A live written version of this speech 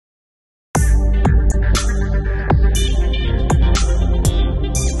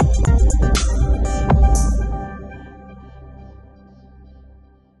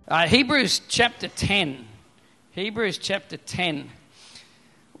Hebrews chapter 10. Hebrews chapter 10.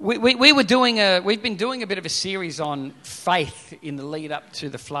 We've been doing a bit of a series on faith in the lead up to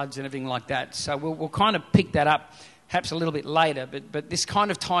the floods and everything like that. So we'll kind of pick that up perhaps a little bit later, but this kind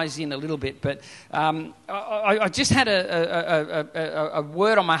of ties in a little bit. But I just had a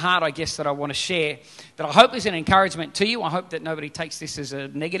word on my heart, I guess, that I want to share that I hope is an encouragement to you. I hope that nobody takes this as a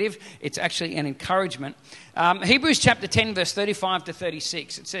negative. It's actually an encouragement. Hebrews chapter 10, verse 35 to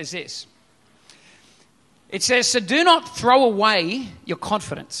 36, it says this. It says, so do not throw away your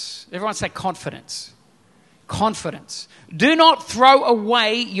confidence. Everyone say confidence. Confidence. Do not throw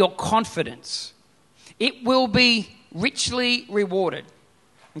away your confidence. It will be richly rewarded.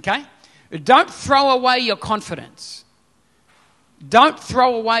 Okay? Don't throw away your confidence. Don't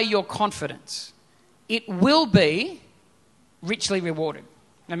throw away your confidence. It will be richly rewarded.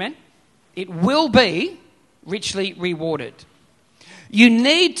 Amen? It will be richly rewarded. You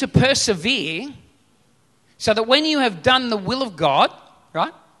need to persevere so that when you have done the will of God,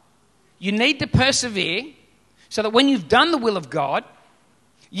 right? You need to persevere so that when you've done the will of God,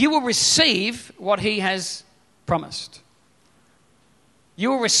 you will receive what He has promised. You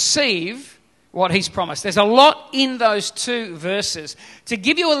will receive what He's promised. There's a lot in those two verses. To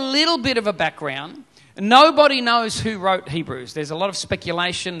give you a little bit of a background, nobody knows who wrote Hebrews. There's a lot of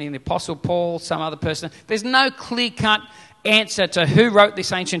speculation in the Apostle Paul, some other person. There's no clear-cut answer to who wrote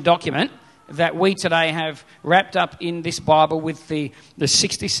this ancient document that we today have wrapped up in this Bible with the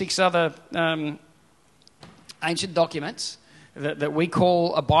 66 other ancient documents that we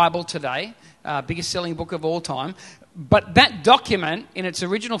call a Bible today, biggest selling book of all time. But that document, in its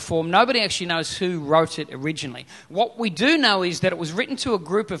original form, nobody actually knows who wrote it originally. What we do know is that it was written to a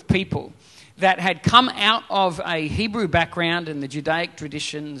group of people that had come out of a Hebrew background and the Judaic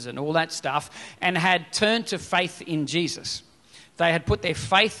traditions and all that stuff and had turned to faith in Jesus. They had put their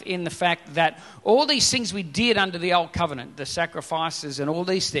faith in the fact that all these things we did under the old covenant, the sacrifices and all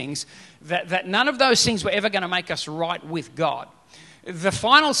these things, that none of those things were ever going to make us right with God. The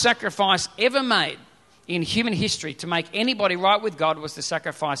final sacrifice ever made in human history to make anybody right with God was the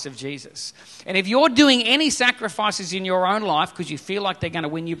sacrifice of Jesus. And if you're doing any sacrifices in your own life because you feel like they're going to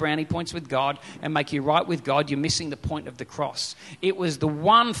win you brownie points with God and make you right with God, you're missing the point of the cross. It was the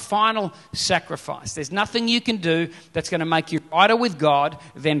one final sacrifice. There's nothing you can do that's going to make you righter with God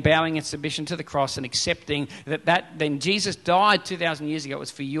than bowing in submission to the cross and accepting that then Jesus died 2,000 years ago. It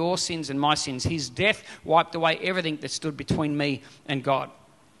was for your sins and my sins. His death wiped away everything that stood between me and God.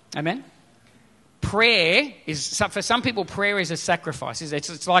 Amen? Prayer is, for some people, prayer is a sacrifice.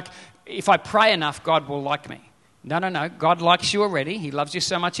 It's like, if I pray enough, God will like me. No. God likes you already. He loves you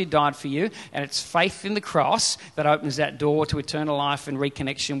so much He died for you. And it's faith in the cross that opens that door to eternal life and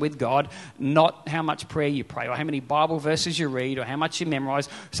reconnection with God, not how much prayer you pray or how many Bible verses you read or how much you memorize.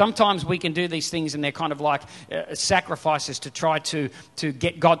 Sometimes we can do these things and they're kind of like sacrifices to try to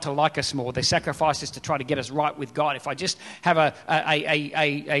get God to like us more. They're sacrifices to try to get us right with God. If I just have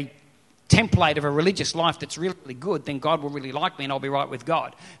a template of a religious life that's really, really good, then God will really like me and I'll be right with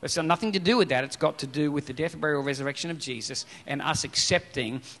God. It's got nothing to do with that. It's got to do with the death, burial, resurrection of Jesus and us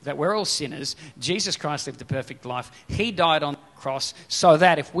accepting that we're all sinners. Jesus Christ lived a perfect life. He died on the cross so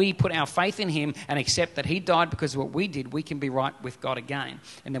that if we put our faith in Him and accept that He died because of what we did, we can be right with God again.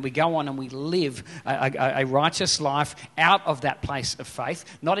 And then we go on and we live a righteous life out of that place of faith,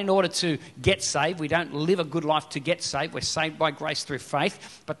 not in order to get saved. We don't live a good life to get saved. We're saved by grace through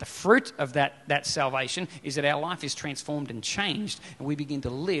faith. But the fruit of that salvation is that our life is transformed and changed and we begin to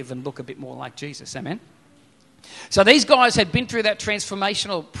live and look a bit more like Jesus. Amen? So these guys had been through that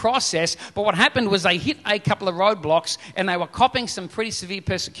transformational process, but what happened was they hit a couple of roadblocks and they were copping some pretty severe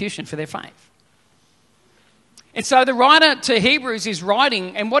persecution for their faith. And so the writer to Hebrews is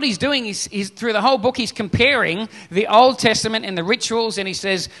writing, and what he's doing is through the whole book, he's comparing the Old Testament and the rituals, and he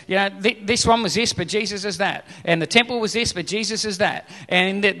says, this one was this, but Jesus is that. And the temple was this, but Jesus is that.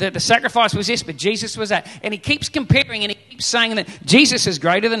 And the sacrifice was this, but Jesus was that. And he keeps comparing, and he keeps saying that Jesus is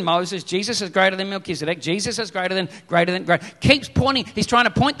greater than Moses, Jesus is greater than Melchizedek, Jesus is greater than. Keeps pointing, he's trying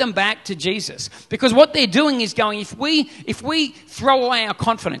to point them back to Jesus. Because what they're doing is going, if we throw away our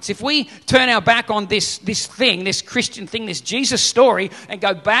confidence, if we turn our back on this thing, this Christian thing, this Jesus story, and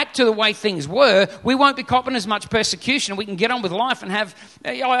go back to the way things were, we won't be copping as much persecution. We can get on with life and have,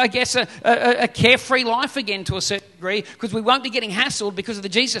 I guess, a carefree life again to a certain degree, because we won't be getting hassled because of the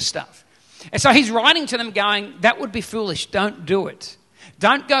Jesus stuff. And so he's writing to them going, that would be foolish. Don't do it.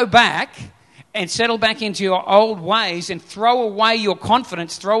 Don't go back and settle back into your old ways and throw away your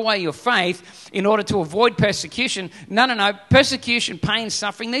confidence, throw away your faith in order to avoid persecution. No. Persecution, pain,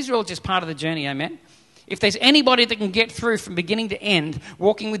 suffering, these are all just part of the journey, amen? If there's anybody that can get through from beginning to end,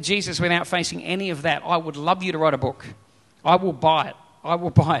 walking with Jesus without facing any of that, I would love you to write a book. I will buy it. I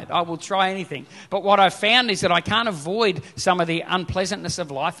will buy it. I will try anything. But what I've found is that I can't avoid some of the unpleasantness of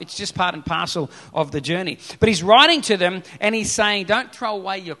life. It's just part and parcel of the journey. But he's writing to them and he's saying, don't throw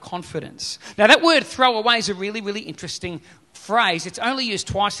away your confidence. Now, that word throw away is a really, really interesting phrase. It's only used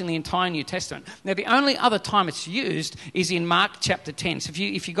twice in the entire New Testament. Now, the only other time it's used is in Mark chapter 10. So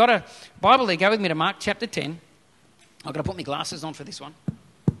if you've got a Bible there, go with me to Mark chapter 10. I've got to put my glasses on for this one.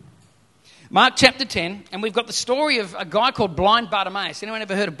 Mark chapter 10, and we've got the story of a guy called blind Bartimaeus. Anyone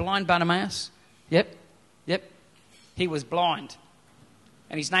ever heard of blind Bartimaeus? Yep. He was blind,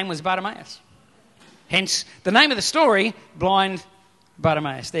 and his name was Bartimaeus. Hence, the name of the story, blind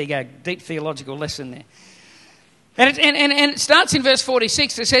Bartimaeus. There you go, deep theological lesson there. And it starts in verse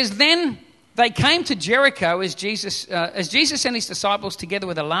 46. It says, then they came to Jericho as Jesus and his disciples together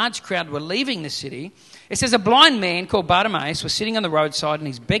with a large crowd were leaving the city. It says a blind man called Bartimaeus was sitting on the roadside and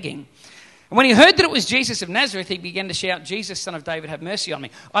he's begging. And when he heard that it was Jesus of Nazareth, he began to shout, Jesus, son of David, have mercy on me.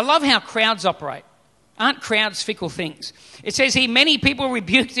 I love how crowds operate. Aren't crowds fickle things? It says here, many people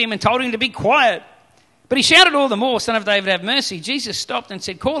rebuked him and told him to be quiet. But he shouted all the more, son of David, have mercy. Jesus stopped and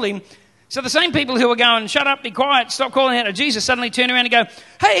said, call him. So the same people who were going, shut up, be quiet, stop calling out to Jesus, suddenly turn around and go,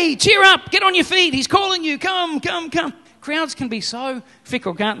 hey, cheer up, get on your feet, he's calling you, come. Crowds can be so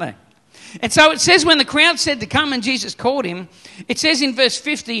fickle, can't they? And so it says when the crowd said to come and Jesus called him, it says in verse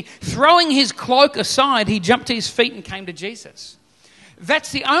 50, throwing his cloak aside, he jumped to his feet and came to Jesus.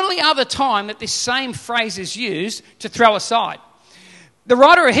 That's the only other time that this same phrase is used, to throw aside. The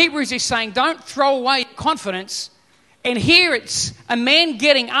writer of Hebrews is saying, don't throw away confidence. And here it's a man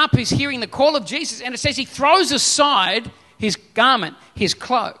getting up who's hearing the call of Jesus, and it says he throws aside his garment, his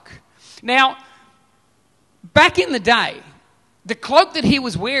cloak. Now, back in the day, the cloak that he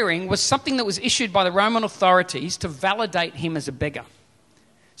was wearing was something that was issued by the Roman authorities to validate him as a beggar.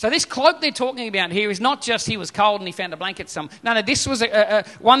 So this cloak they're talking about here is not just he was cold and he found a blanket somewhere. No, this was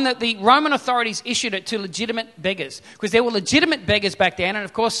one that the Roman authorities issued it to legitimate beggars. Because there were legitimate beggars back then. And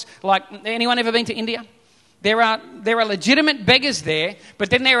of course, like, anyone ever been to India? There are legitimate beggars there, but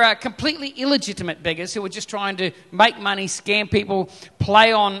then there are completely illegitimate beggars who are just trying to make money, scam people,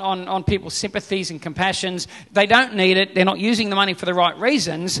 play on people's sympathies and compassions. They don't need it. They're not using the money for the right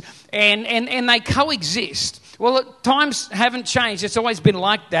reasons, and they coexist. Well, times haven't changed. It's always been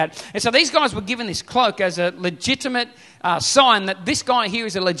like that. And so these guys were given this cloak as a legitimate sign that this guy here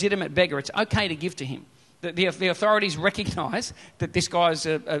is a legitimate beggar. It's okay to give to him. The authorities recognise that this guy's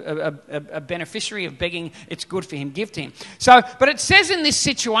a beneficiary of begging. It's good for him. Give to him. So, but it says in this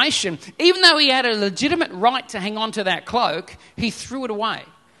situation, even though he had a legitimate right to hang on to that cloak, he threw it away.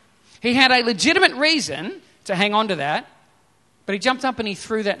 He had a legitimate reason to hang on to that, but he jumped up and he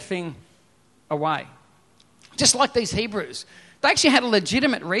threw that thing away. Just like these Hebrews. They actually had a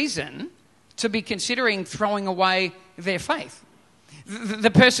legitimate reason to be considering throwing away their faith. The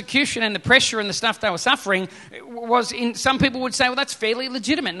persecution and the pressure and the stuff they were suffering was, in some people would say, well, that's fairly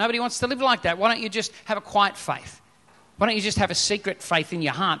legitimate. Nobody wants to live like that. Why don't you just have a quiet faith? Why don't you just have a secret faith in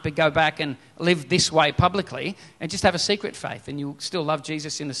your heart, but go back and live this way publicly and just have a secret faith, and you'll still love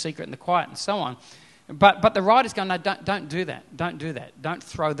Jesus in the secret and the quiet and so on. But the writer's going, no, don't do that. Don't do that. Don't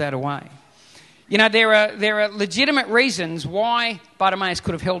throw that away. You know, there are legitimate reasons why Bartimaeus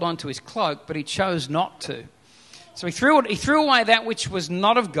could have held on to his cloak, but he chose not to. So he threw away that which was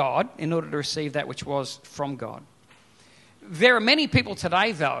not of God in order to receive that which was from God. There are many people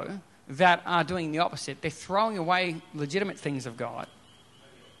today, though, that are doing the opposite. They're throwing away legitimate things of God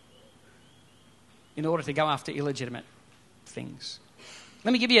in order to go after illegitimate things.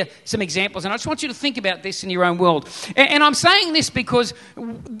 Let me give you some examples, and I just want you to think about this in your own world. And I'm saying this because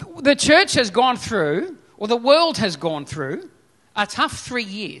the church has gone through, or the world has gone through, a tough 3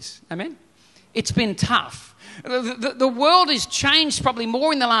 years. Amen? It's been tough. The world has changed probably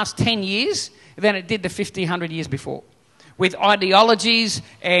more in the last 10 years than it did the 50, 100 years before. With ideologies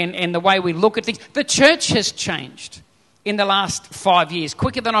and the way we look at things. The church has changed in the last 5 years,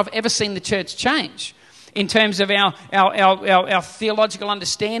 quicker than I've ever seen the church change. In terms of our theological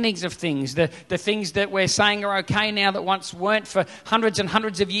understandings of things, the things that we're saying are okay now that once weren't for hundreds and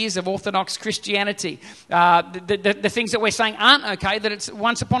hundreds of years of Orthodox Christianity, the things that we're saying aren't okay that it's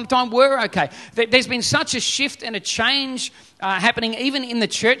once upon a time were okay. There's been such a shift and a change happening even in the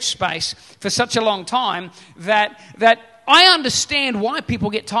church space for such a long time that I understand why people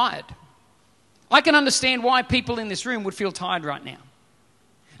get tired. I can understand why people in this room would feel tired right now.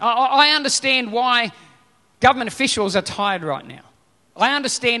 I understand why government officials are tired right now. I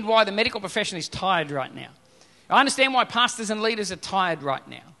understand why the medical profession is tired right now. I understand why pastors and leaders are tired right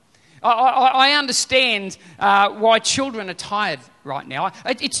now. I understand why children are tired right now.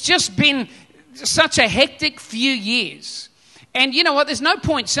 It's just been such a hectic few years. And you know what? There's no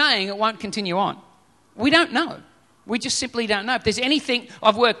point saying it won't continue on. We don't know. We just simply don't know. If there's anything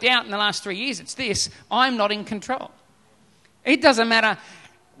I've worked out in the last 3 years, it's this: I'm not in control. It doesn't matter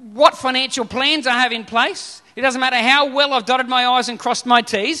what financial plans I have in place. It doesn't matter how well I've dotted my I's and crossed my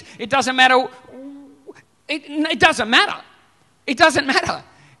T's. It doesn't matter. It doesn't matter. It doesn't matter.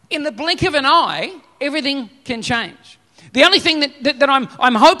 In the blink of an eye, everything can change. The only thing that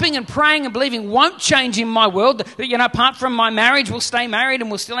I'm hoping and praying and believing won't change in my world, that, you know, apart from my marriage, we'll stay married and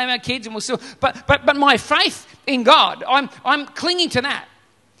we'll still have our kids and we'll still, but my faith in God, I'm clinging to that.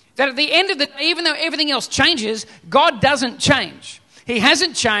 That at the end of the day, even though everything else changes, God doesn't change. He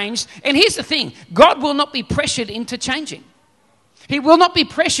hasn't changed. And here's the thing: God will not be pressured into changing. He will not be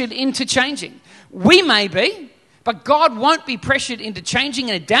pressured into changing. We may be, but God won't be pressured into changing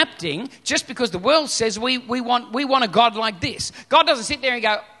and adapting just because the world says we want a God like this. God doesn't sit there and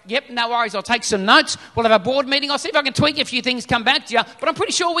go, yep, no worries, I'll take some notes. We'll have a board meeting. I'll see if I can tweak a few things, come back to you. But I'm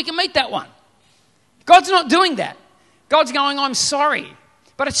pretty sure we can meet that one. God's not doing that. God's going, I'm sorry,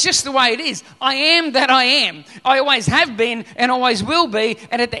 but it's just the way it is. I am that I am. I always have been and always will be.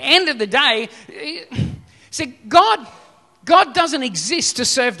 And at the end of the day, see, God doesn't exist to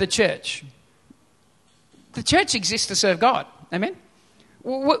serve the church. The church exists to serve God. Amen?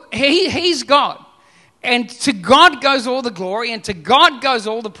 He's God. And to God goes all the glory, and to God goes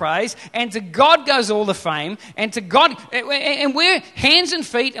all the praise, and to God goes all the fame, and to God, and we're hands and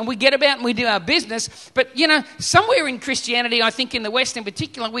feet, and we get about and we do our business. But, you know, somewhere in Christianity, I think in the West in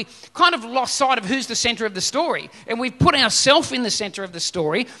particular, we kind of lost sight of who's the center of the story. And we've put ourselves in the center of the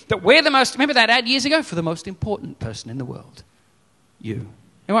story, that we're the most, remember that ad years ago? For the most important person in the world. You.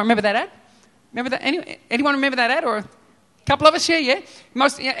 Anyone remember that ad? Remember that? Anyone remember that ad? Or a couple of us here, yeah?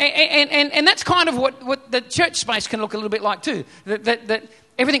 And that's kind of what the church space can look a little bit like too. That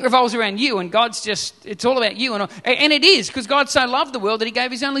everything revolves around you, and God's just, it's all about you. And it is, because God so loved the world that he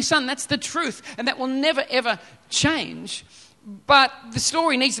gave his only son. That's the truth, and that will never, ever change. But the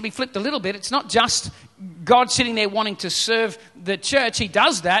story needs to be flipped a little bit. It's not just God sitting there wanting to serve the church. He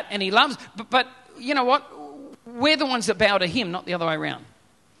does that, and he loves, but you know what? We're the ones that bow to him, not the other way around.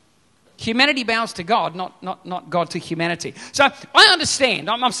 Humanity bows to God, not God to humanity. So I understand.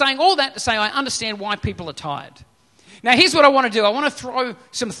 I'm saying all that to say I understand why people are tired. Now, here's what I want to do. I want to throw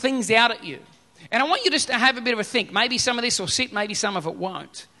some things out at you. And I want you just to have a bit of a think. Maybe some of this will sit, maybe some of it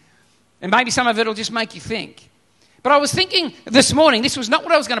won't. And maybe some of it will just make you think. But I was thinking this morning, this was not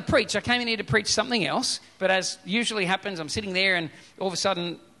what I was going to preach. I came in here to preach something else. But as usually happens, I'm sitting there and all of a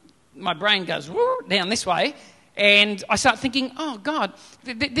sudden my brain goes down this way. And I start thinking, oh, God,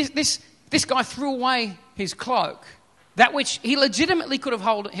 this guy threw away his cloak, that which he legitimately could have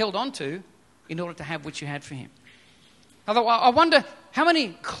held on to in order to have what you had for him. I wonder how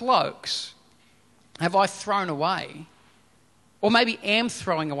many cloaks have I thrown away, or maybe am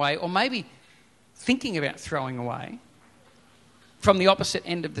throwing away, or maybe thinking about throwing away from the opposite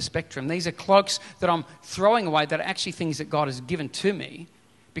end of the spectrum. These are cloaks that I'm throwing away that are actually things that God has given to me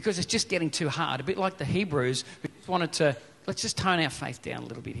because it's just getting too hard. A bit like the Hebrews who just wanted to, let's just tone our faith down a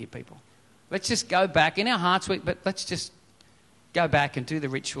little bit here, people. Let's just go back in our hearts, but let's just go back and do the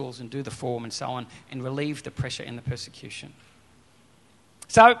rituals and do the form and so on and relieve the pressure and the persecution.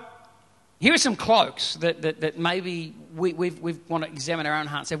 So here are some cloaks that maybe we want to examine our own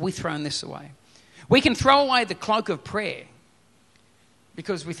hearts. Have we thrown this away? We can throw away the cloak of prayer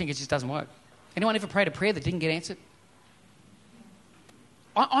because we think it just doesn't work. Anyone ever prayed a prayer that didn't get answered?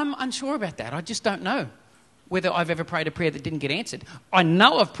 I'm unsure about that. I just don't know whether I've ever prayed a prayer that didn't get answered. I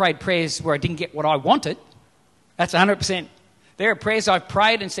know I've prayed prayers where I didn't get what I wanted. That's 100%. There are prayers I've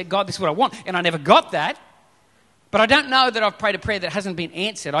prayed and said, God, this is what I want, and I never got that. But I don't know that I've prayed a prayer that hasn't been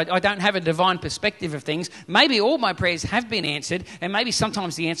answered. I don't have a divine perspective of things. Maybe all my prayers have been answered, and maybe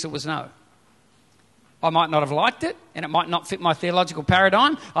sometimes the answer was no. I might not have liked it, and it might not fit my theological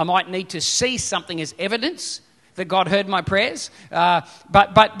paradigm. I might need to see something as evidence that God heard my prayers.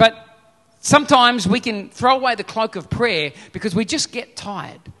 But sometimes we can throw away the cloak of prayer because we just get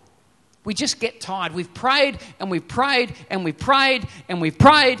tired. We just get tired. We've prayed and we've prayed and we've prayed and we've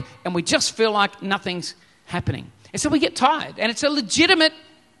prayed and we just feel like nothing's happening. And so we get tired. And it's a legitimate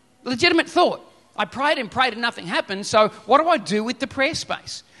thought. I prayed and prayed and nothing happened. So what do I do with the prayer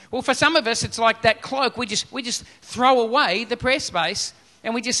space? Well, for some of us, it's like that cloak. We just throw away the prayer space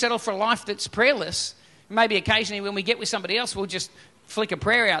and we just settle for a life that's prayerless. Maybe occasionally when we get with somebody else, we'll just flick a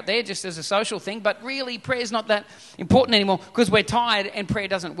prayer out there just as a social thing. But really, prayer's not that important anymore because we're tired and prayer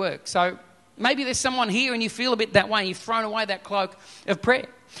doesn't work. So maybe there's someone here and you feel a bit that way. You've thrown away that cloak of prayer.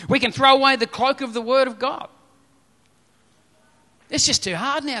 We can throw away the cloak of the Word of God. It's just too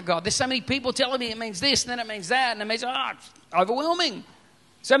hard now, God. There's so many people telling me it means this, and then it means that, and it means, it's overwhelming.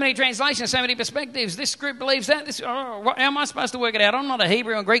 So many translations, so many perspectives. This group believes that. How am I supposed to work it out? I'm not a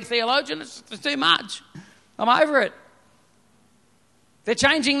Hebrew and Greek theologian. It's too much. I'm over it. They're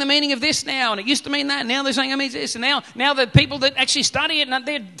changing the meaning of this now, and it used to mean that. Now they're saying it means this, and now the people that actually study it, and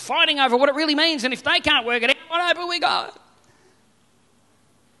they're fighting over what it really means. And if they can't work it out, what hope have we got?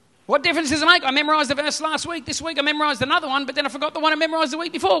 What difference does it make? I memorised the verse last week. This week I memorised another one, but then I forgot the one I memorised the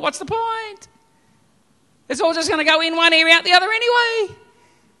week before. What's the point? It's all just going to go in one ear, out the other anyway.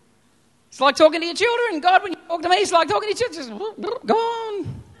 It's like talking to your children. God, when you talk to me, it's like talking to your children. Just go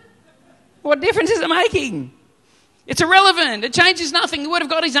on. What difference is it making? It's irrelevant. It changes nothing. The Word of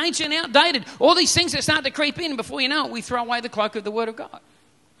God is ancient, outdated. All these things that start to creep in, and before you know it, we throw away the cloak of the Word of God.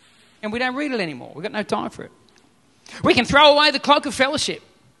 And we don't read it anymore. We've got no time for it. We can throw away the cloak of fellowship.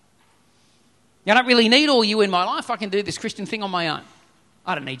 I don't really need all you in my life. I can do this Christian thing on my own.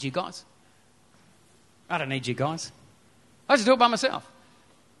 I don't need you guys. I don't need you guys. I'll just do it by myself.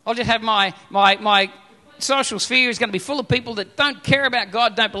 I'll just have my social sphere is going to be full of people that don't care about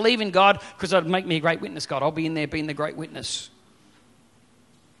God, don't believe in God, because it'll make me a great witness, God. I'll be in there being the great witness.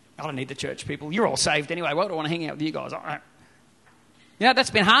 I don't need the church people. You're all saved anyway. Why do I want to hang out with you guys?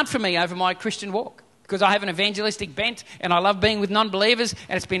 That's been hard for me over my Christian walk, because I have an evangelistic bent and I love being with non-believers,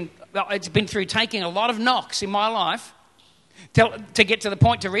 and it's been through taking a lot of knocks in my life to get to the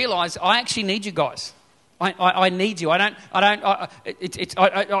point to realise I actually need you guys. I need you. I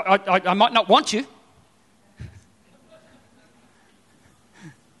might not want you,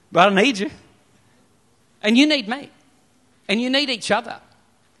 but I need you. And you need me. And you need each other.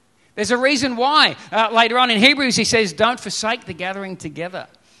 There's a reason why later on in Hebrews he says, don't forsake the gathering together.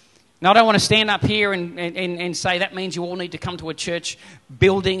 Now, I don't want to stand up here and say that means you all need to come to a church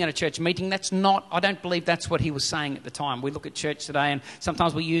building and a church meeting. I don't believe that's what he was saying at the time. We look at church today and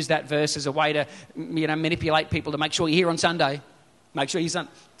sometimes we use that verse as a way to, manipulate people to make sure you're here on Sunday. Make sure you're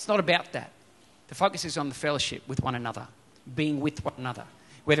It's not about that. The focus is on the fellowship with one another, being with one another.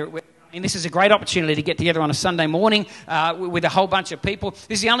 And this is a great opportunity to get together on a Sunday morning with a whole bunch of people.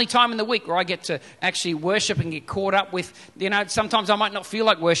 This is the only time in the week where I get to actually worship and get caught up with, sometimes I might not feel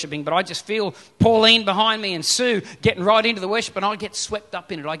like worshipping, but I just feel Pauline behind me and Sue getting right into the worship, and I get swept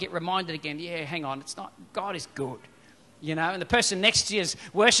up in it. I get reminded again, hang on, it's not, God is good. And the person next to you is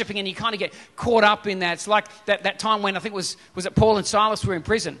worshipping and you kind of get caught up in that. It's like that time when I think was it Paul and Silas were in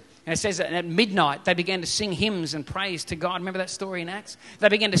prison. And it says that at midnight they began to sing hymns and praise to God. Remember that story in Acts? They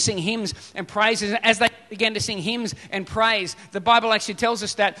began to sing hymns and praise. As they began to sing hymns and praise, the Bible actually tells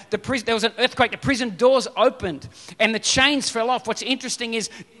us that there was an earthquake. The prison doors opened and the chains fell off. What's interesting is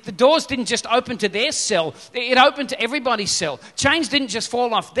the doors didn't just open to their cell. It opened to everybody's cell. Chains didn't just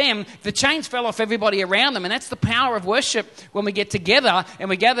fall off them. The chains fell off everybody around them. And that's the power of worship when we get together and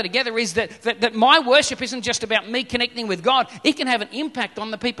we gather together, is that my worship isn't just about me connecting with God. It can have an impact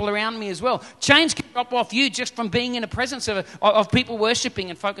on the people around me as well. Chains can drop off you just from being in the presence of people worshiping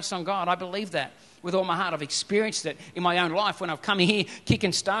and focused on God. I believe that with all my heart. I've experienced it in my own life when I've come here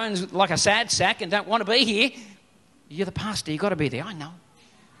kicking stones like a sad sack and don't want to be here. You're the pastor. You've got to be there. I know.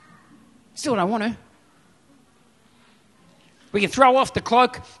 Still don't want to. We can throw off the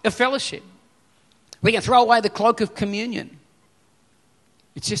cloak of fellowship. We can throw away the cloak of communion.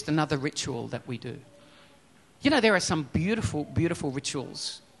 It's just another ritual that we do. There are some beautiful, beautiful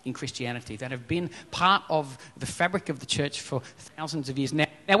rituals in Christianity that have been part of the fabric of the church for thousands of years. Now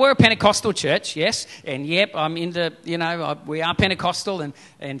we're a Pentecostal church, yes, and I'm into, we are Pentecostal,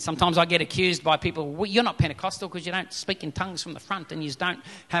 and sometimes I get accused by people, well, you're not Pentecostal because you don't speak in tongues from the front and you don't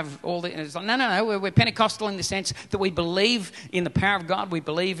have all the... And it's like, no, we're Pentecostal in the sense that we believe in the power of God, we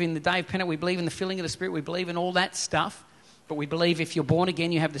believe in the day of Pentecost, we believe in the filling of the Spirit, we believe in all that stuff, but we believe if you're born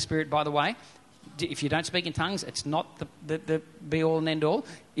again, you have the Spirit, by the way. If you don't speak in tongues, it's not the be-all and end-all.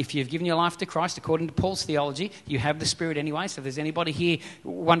 If you've given your life to Christ, according to Paul's theology, you have the Spirit anyway. So if there's anybody here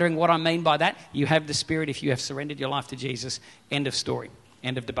wondering what I mean by that, you have the Spirit if you have surrendered your life to Jesus. End of story.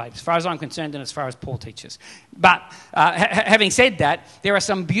 End of debate. As far as I'm concerned and as far as Paul teaches. But having said that, there are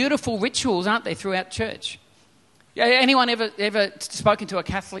some beautiful rituals, aren't there, throughout church? Anyone ever spoken to a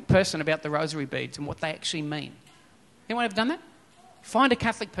Catholic person about the rosary beads and what they actually mean? Anyone ever done that? Find a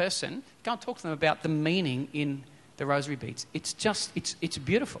Catholic person, go and talk to them about the meaning in the rosary beads. It's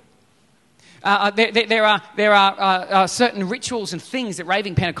beautiful. There are certain rituals and things that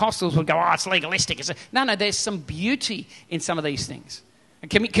raving Pentecostals would go, it's legalistic. No, there's some beauty in some of these things.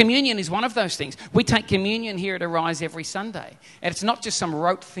 And communion is one of those things. We take communion here at Arise every Sunday. And it's not just some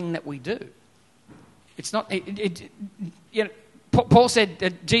rote thing that we do. It's not... Paul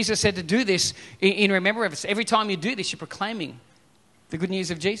said, Jesus said to do this in remembrance of us. Every time you do this, you're proclaiming the good news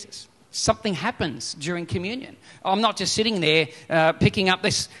of Jesus. Something happens during communion. I'm not just sitting there picking up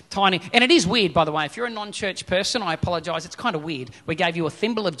this tiny... And it is weird, by the way. If you're a non-church person, I apologise. It's kind of weird. We gave you a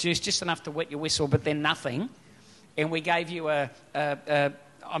thimble of juice, just enough to wet your whistle, but then nothing. And we gave you a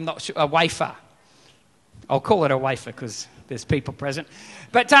wafer. I'll call it a wafer because there's people present.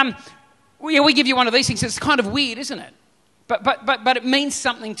 But we give you one of these things. It's kind of weird, isn't it? But it means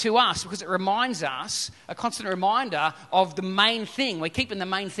something to us because it reminds us, a constant reminder of the main thing. We're keeping the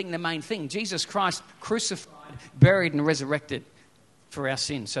main thing. Jesus Christ crucified, buried and resurrected for our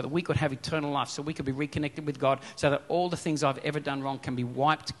sins so that we could have eternal life, so we could be reconnected with God, so that all the things I've ever done wrong can be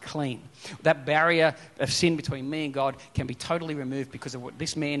wiped clean. That barrier of sin between me and God can be totally removed because of what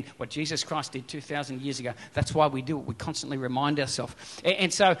Jesus Christ did 2,000 years ago. That's why we do it. We constantly remind ourselves.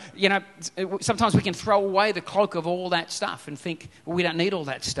 And so, sometimes we can throw away the cloak of all that stuff and think, well, we don't need all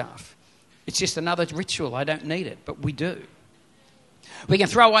that stuff. It's just another ritual. I don't need it. But we do. We can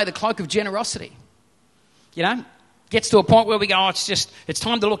throw away the cloak of generosity. Gets to a point where we go, it's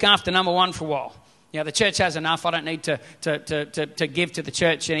time to look after number one for a while. The church has enough. I don't need to give to the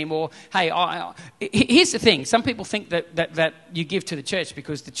church anymore. Hey, here's the thing. Some people think that you give to the church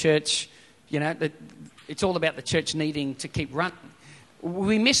because the church, it's all about the church needing to keep running.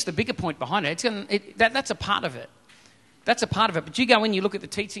 We miss the bigger point behind it. That's a part of it. That's a part of it. But you go in, you look at the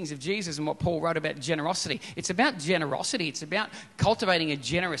teachings of Jesus and what Paul wrote about generosity. It's about generosity. It's about cultivating a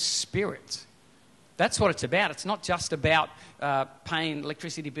generous spirit. That's what it's about. It's not just about paying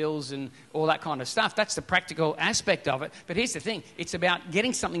electricity bills and all that kind of stuff. That's the practical aspect of it. But here's the thing. It's about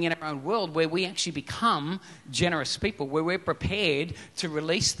getting something in our own world where we actually become generous people, where we're prepared to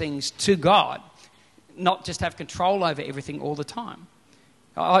release things to God, not just have control over everything all the time.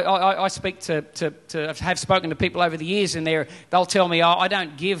 I speak have spoken to people over the years, and they'll tell me, I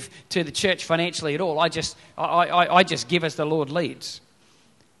don't give to the church financially at all. I just give as the Lord leads.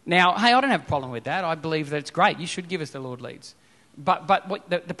 Now, hey, I don't have a problem with that. I believe that it's great. You should give as the Lord leads. But what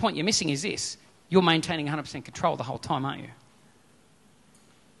the point you're missing is this. You're maintaining 100% control the whole time, aren't you?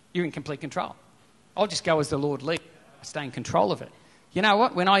 You're in complete control. I'll just go as the Lord leads. I stay in control of it. You know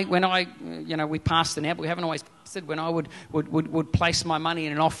what? When we passed the net, we haven't always passed it. When I would place my money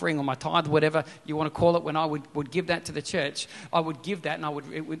in an offering or my tithe, whatever you want to call it, when I would give that to the church, I would give that and I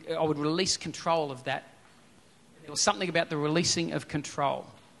would release control of that. There was something about the releasing of control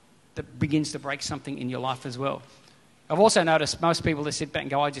that begins to break something in your life as well. I've also noticed most people that sit back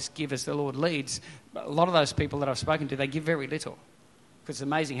and go, I just give as the Lord leads. A lot of those people that I've spoken to, they give very little. Because it's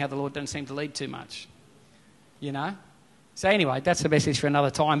amazing how the Lord doesn't seem to lead too much. So anyway, that's the message for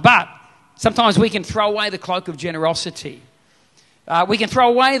another time. But sometimes we can throw away the cloak of generosity. We can throw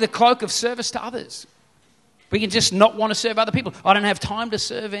away the cloak of service to others. We can just not want to serve other people. I don't have time to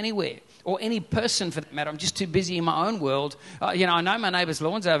serve anywhere. Or any person for that matter. I'm just too busy in my own world. I know my neighbour's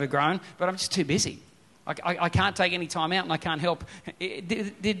lawn's overgrown, but I'm just too busy. I can't take any time out and I can't help.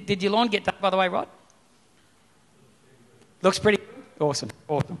 Did your lawn get done, by the way, Rod? Looks pretty good.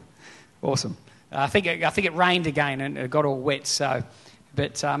 Awesome. I think it rained again and it got all wet. So,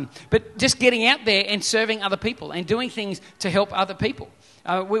 but just getting out there and serving other people and doing things to help other people.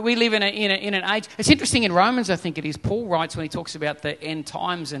 We live in an age. It's interesting in Romans, I think it is. Paul writes when he talks about the end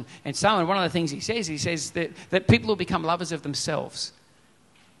times and so on. One of the things he says that people will become lovers of themselves.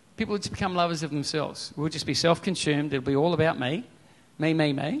 People will just become lovers of themselves. We'll just be self-consumed. It'll be all about me.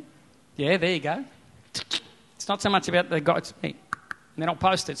 Me. Yeah, there you go. It's not so much about the God, it's me. And then I'll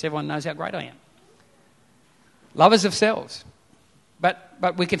post it so everyone knows how great I am. Lovers of selves.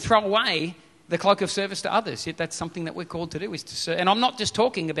 But we can throw away the cloak of service to others. Yet that's something that we're called to do, is to serve. And I'm not just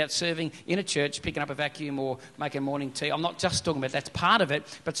talking about serving in a church, picking up a vacuum or making morning tea. I'm not just talking about that's part of it,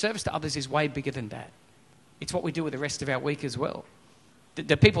 but service to others is way bigger than that. It's what we do with the rest of our week as well.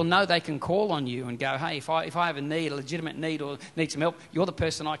 The people know they can call on you and go, hey, if I have a need, a legitimate need or need some help, you're the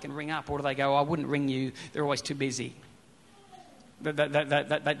person I can ring up. Or do they go, I wouldn't ring you, they're always too busy.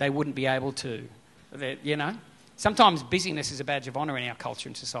 They wouldn't be able to. Sometimes busyness is a badge of honour in our culture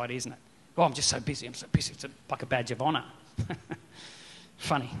and society, isn't it? Oh, I'm just so busy. It's like a badge of honour.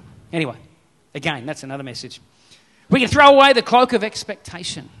 Funny. Anyway, again, that's another message. We can throw away the cloak of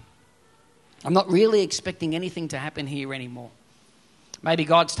expectation. I'm not really expecting anything to happen here anymore. Maybe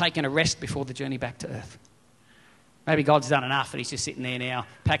God's taken a rest before the journey back to earth. Maybe God's done enough that he's just sitting there now,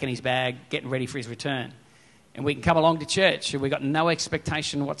 packing his bag, getting ready for his return. And we can come along to church and we've got no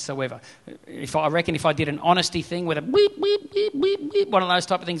expectation whatsoever. I reckon if I did an honesty thing with a beep, beep, beep, beep, beep, one of those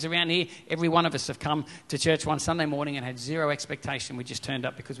type of things around here, every one of us have come to church one Sunday morning and had zero expectation. We just turned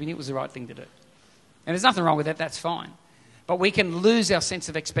up because we knew it was the right thing to do. And there's nothing wrong with that. That's fine. But we can lose our sense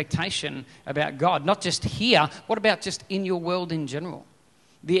of expectation about God, not just here. What about just in your world in general?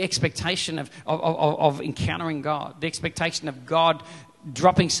 The expectation of encountering God, the expectation of God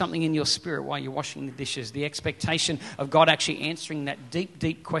dropping something in your spirit while you're washing the dishes, the expectation of God actually answering that deep,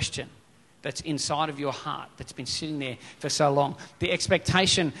 deep question that's inside of your heart, that's been sitting there for so long. The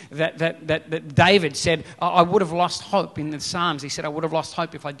expectation that David said, I would have lost hope in the Psalms. He said, I would have lost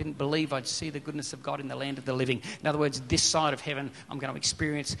hope if I didn't believe I'd see the goodness of God in the land of the living. In other words, this side of heaven, I'm going to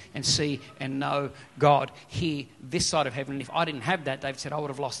experience and see and know God here, this side of heaven. And if I didn't have that, David said, I would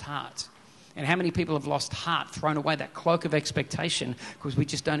have lost heart. And how many people have lost heart, thrown away that cloak of expectation because we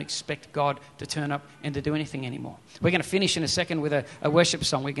just don't expect God to turn up and to do anything anymore? We're going to finish in a second with a worship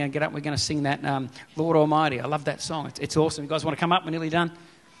song. We're going to get up, we're going to sing that Lord Almighty. I love that song. It's awesome. You guys want to come up? We're nearly done.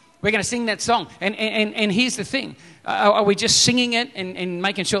 We're going to sing that song. And here's the thing. Are we just singing it and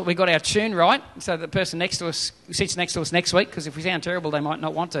making sure that we got our tune right so that the person next to us sits next to us next week? Because if we sound terrible, they might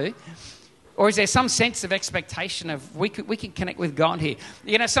not want to. Or is there some sense of expectation of we can connect with God here?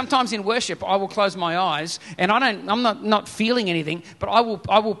 You know, sometimes in worship, I will close my eyes and I'm not feeling anything, but I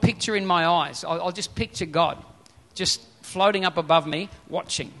will picture in my eyes. I'll just picture God just floating up above me,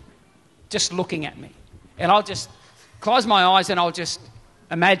 watching, just looking at me. And I'll just close my eyes and I'll just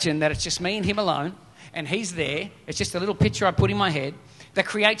imagine that it's just me and him alone and he's there. It's just a little picture I put in my head that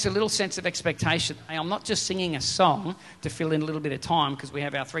creates a little sense of expectation. Hey, I'm not just singing a song to fill in a little bit of time because we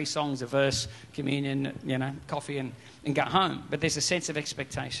have our 3 songs, a verse, communion, coffee and go home. But there's a sense of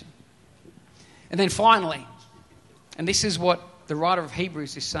expectation. And then finally, and this is what the writer of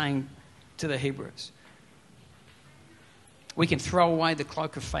Hebrews is saying to the Hebrews, we can throw away the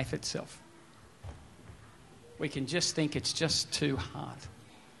cloak of faith itself. We can just think it's just too hard.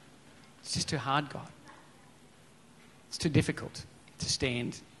 It's just too hard, God. It's too difficult to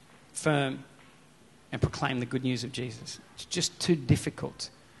stand firm and proclaim the good news of Jesus. It's just too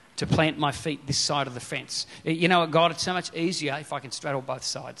difficult to plant my feet this side of the fence. You know what, God, it's so much easier if I can straddle both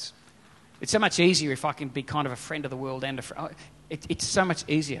sides. It's so much easier if I can be kind of a friend of the world and it's so much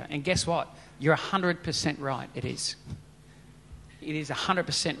easier. And guess what? You're 100% right. It is. It is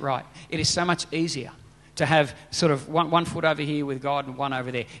 100% right. It is so much easier to have sort of one foot over here with God and one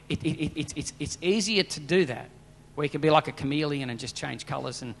over there. It's easier to do that, where you can be like a chameleon and just change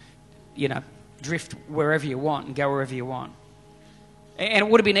colours and, drift wherever you want and go wherever you want. And it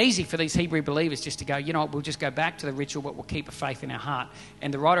would have been easy for these Hebrew believers just to go, you know what, we'll just go back to the ritual, but we'll keep a faith in our heart.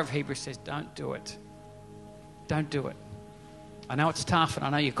 And the writer of Hebrews says, don't do it. Don't do it. I know it's tough and I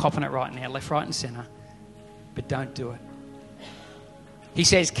know you're copping it right now, left, right and centre, but don't do it. He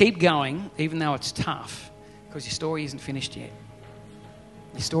says, keep going, even though it's tough, because your story isn't finished yet.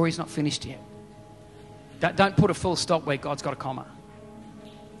 Your story's not finished yet. Don't put a full stop where God's got a comma.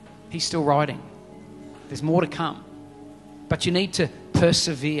 He's still writing. There's more to come. But you need to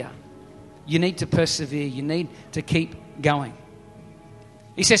persevere. You need to persevere. You need to keep going.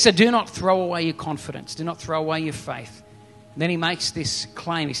 He says, so do not throw away your confidence. Do not throw away your faith. And then he makes this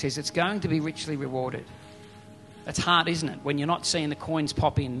claim. He says, it's going to be richly rewarded. That's hard, isn't it? When you're not seeing the coins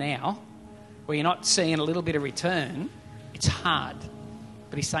pop in now, where you're not seeing a little bit of return, it's hard.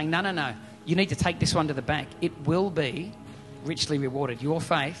 But he's saying, no. You need to take this one to the bank. It will be richly rewarded. Your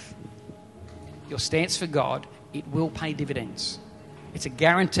faith, your stance for God, it will pay dividends. It's a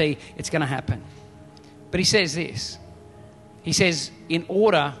guarantee it's going to happen. But he says this. He says, in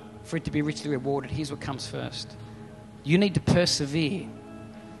order for it to be richly rewarded, here's what comes first. You need to persevere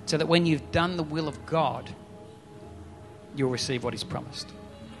so that when you've done the will of God, you'll receive what he's promised.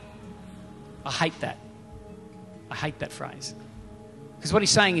 I hate that. I hate that phrase. Because what he's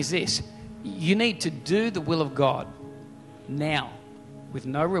saying is this. You need to do the will of God now with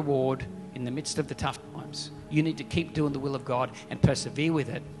no reward in the midst of the tough times. You need to keep doing the will of God and persevere with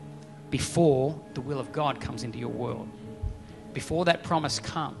it before the will of God comes into your world. Before that promise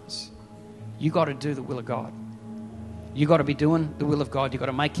comes, you got to do the will of God. You got to be doing the will of God. You got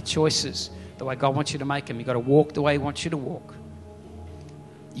to make your choices the way God wants you to make them. You got to walk the way he wants you to walk.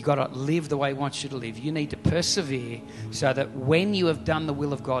 You got to live the way he wants you to live. You need to persevere so that when you have done the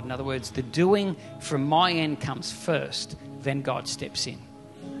will of God, in other words, the doing from my end comes first, then God steps in.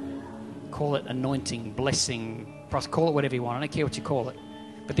 Call it anointing, blessing, call it whatever you want. I don't care what you call it.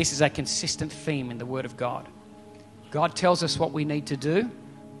 But this is a consistent theme in the Word of God. God tells us what we need to do.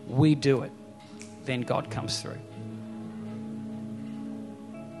 We do it. Then God comes through.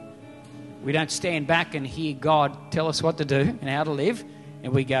 We don't stand back and hear God tell us what to do and how to live.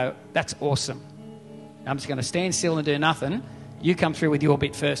 And we go, that's awesome. I'm just going to stand still and do nothing. You come through with your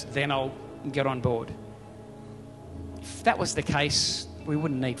bit first, then I'll get on board. If that was the case, we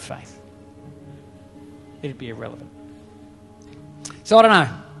wouldn't need faith. It'd be irrelevant. So I don't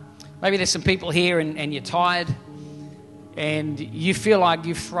know. Maybe there's some people here and you're tired and you feel like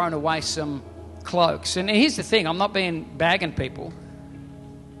you've thrown away some cloaks. And here's the thing, I'm not bagging people.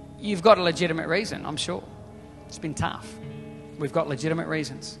 You've got a legitimate reason, I'm sure. It's been tough. We've got legitimate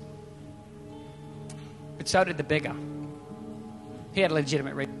reasons. But so did the beggar. He had a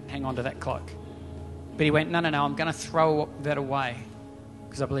legitimate reason to hang on to that cloak. But he went, no, I'm going to throw that away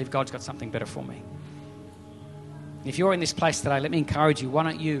because I believe God's got something better for me. If you're in this place today, let me encourage you, why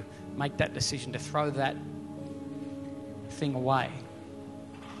don't you make that decision to throw that thing away?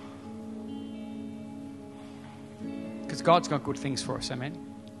 Because God's got good things for us, amen?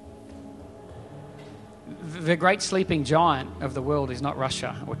 The great sleeping giant of the world is not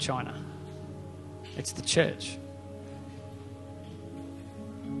Russia or China. It's the church.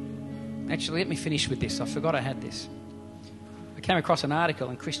 Actually, let me finish with this. I forgot I had this. I came across an article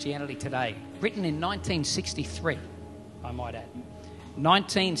in Christianity Today, written in 1963, I might add.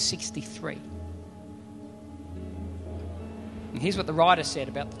 1963. And here's what the writer said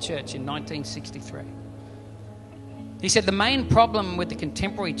about the church in 1963. He said, the main problem with the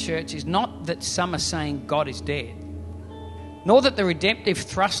contemporary church is not that some are saying God is dead, nor that the redemptive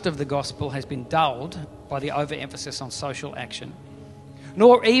thrust of the gospel has been dulled by the overemphasis on social action,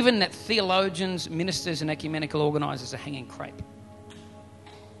 nor even that theologians, ministers and ecumenical organisers are hanging crepe.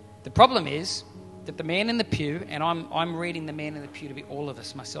 The problem is that the man in the pew, and I'm reading the man in the pew to be all of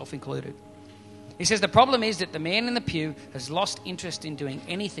us, myself included. He says the problem is that the man in the pew has lost interest in doing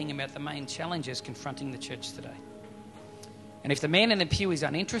anything about the main challenges confronting the church today. And if the man in the pew is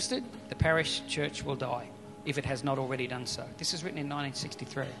uninterested, the parish church will die, if it has not already done so. This is written in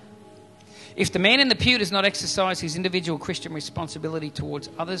 1963. If the man in the pew does not exercise his individual Christian responsibility towards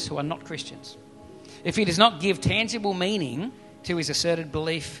others who are not Christians, if he does not give tangible meaning to his asserted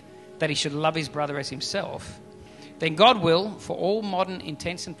belief that he should love his brother as himself, then God will, for all modern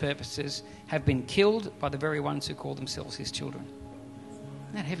intents and purposes, have been killed by the very ones who call themselves his children.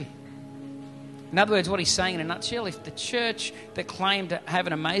 Isn't that heavy? In other words, what he's saying in a nutshell, if the church that claim to have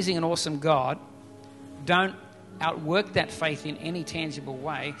an amazing and awesome God don't outwork that faith in any tangible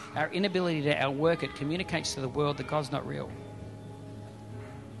way, our inability to outwork it communicates to the world that God's not real.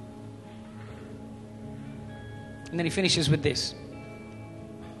 And then he finishes with this.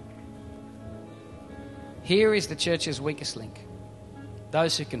 Here is the church's weakest link.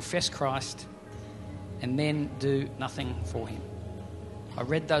 Those who confess Christ and then do nothing for him. I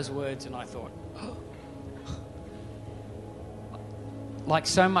read those words and I thought, like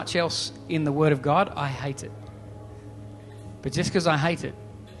so much else in the Word of God, I hate it. But just because I hate it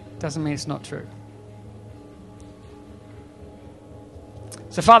doesn't mean it's not true.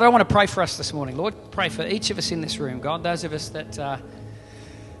 So, Father, I want to pray for us this morning. Lord, pray for each of us in this room. God, those of us that,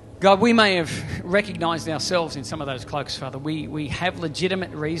 God, we may have recognised ourselves in some of those cloaks, Father. We have legitimate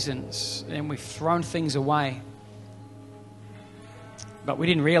reasons and we've thrown things away. But we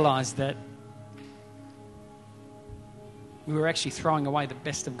didn't realise that we were actually throwing away the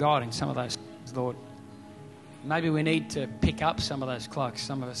best of God in some of those things, Lord. Maybe we need to pick up some of those cloaks,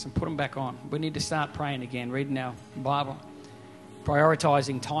 some of us, and put them back on. We need to start praying again, reading our Bible,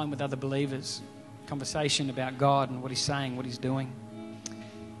 prioritising time with other believers, conversation about God and what he's saying, what he's doing.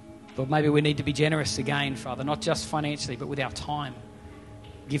 Lord, maybe we need to be generous again, Father, not just financially, but with our time.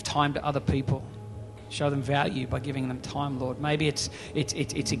 Give time to other people. Show them value by giving them time, Lord. Maybe it's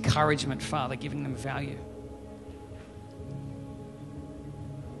encouragement, Father, giving them value.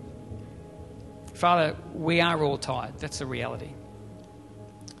 Father, we are all tired. That's the reality.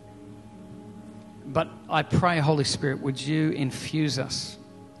 But I pray, Holy Spirit, would you infuse us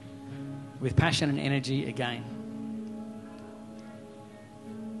with passion and energy again?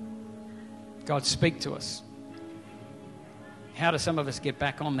 God, speak to us. How do some of us get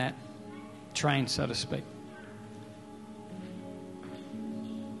back on that train, so to speak?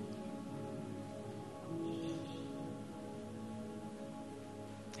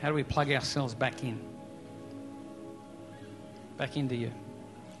 How do we plug ourselves back in? Back into you.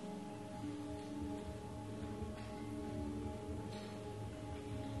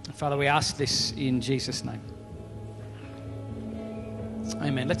 Father, we ask this in Jesus' name.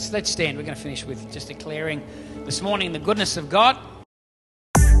 Amen. Let's stand. We're going to finish with just declaring this morning the goodness of God.